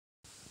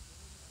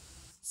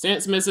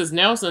Since Mrs.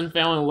 Nelson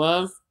fell in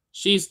love,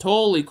 she's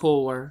totally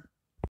cooler.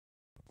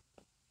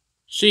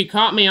 She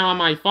caught me on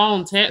my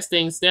phone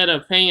texting instead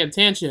of paying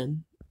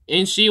attention,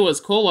 and she was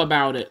cool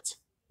about it.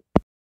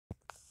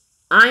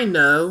 I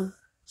know.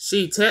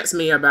 She texted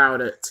me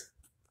about it.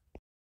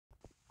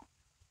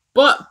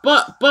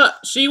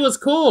 But, she was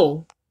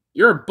cool.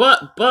 Your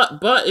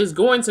butt is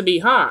going to be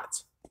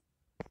hot.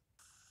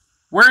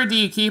 Where do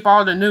you keep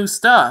all the new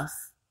stuff?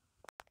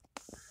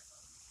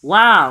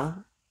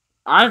 Wow,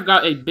 I've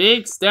got a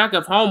big stack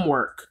of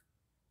homework.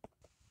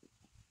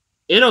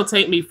 It'll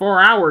take me 4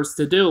 hours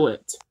to do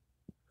it.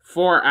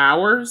 4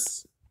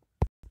 hours?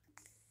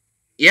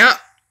 Yep.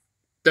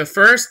 The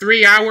first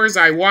 3 hours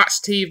I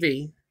watch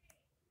TV.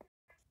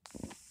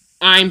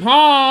 I'm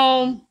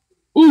home!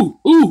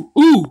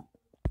 Ooh!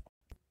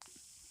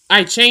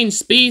 I changed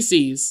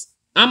species.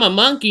 I'm a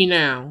monkey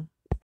now.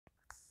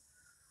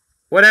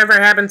 Whatever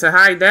happened to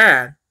Hi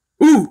Dad?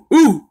 Ooh!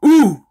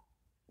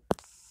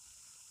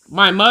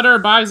 My mother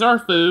buys our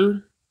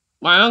food,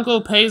 my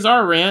uncle pays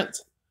our rent,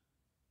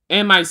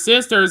 and my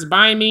sisters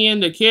buy me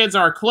and the kids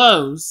our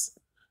clothes.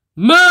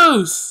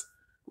 Moose!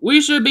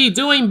 We should be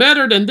doing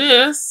better than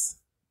this.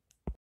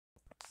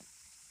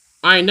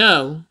 I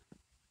know,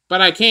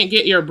 but I can't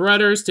get your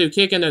brothers to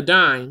kick in a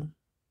dime.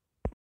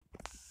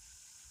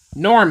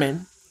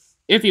 Norman,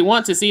 if you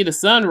want to see the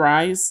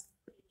sunrise,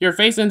 you're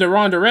facing the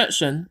wrong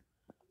direction.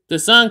 The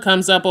sun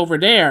comes up over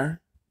there.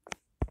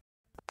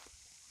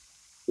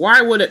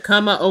 Why would it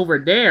come up over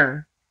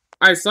there?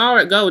 I saw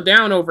it go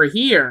down over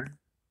here.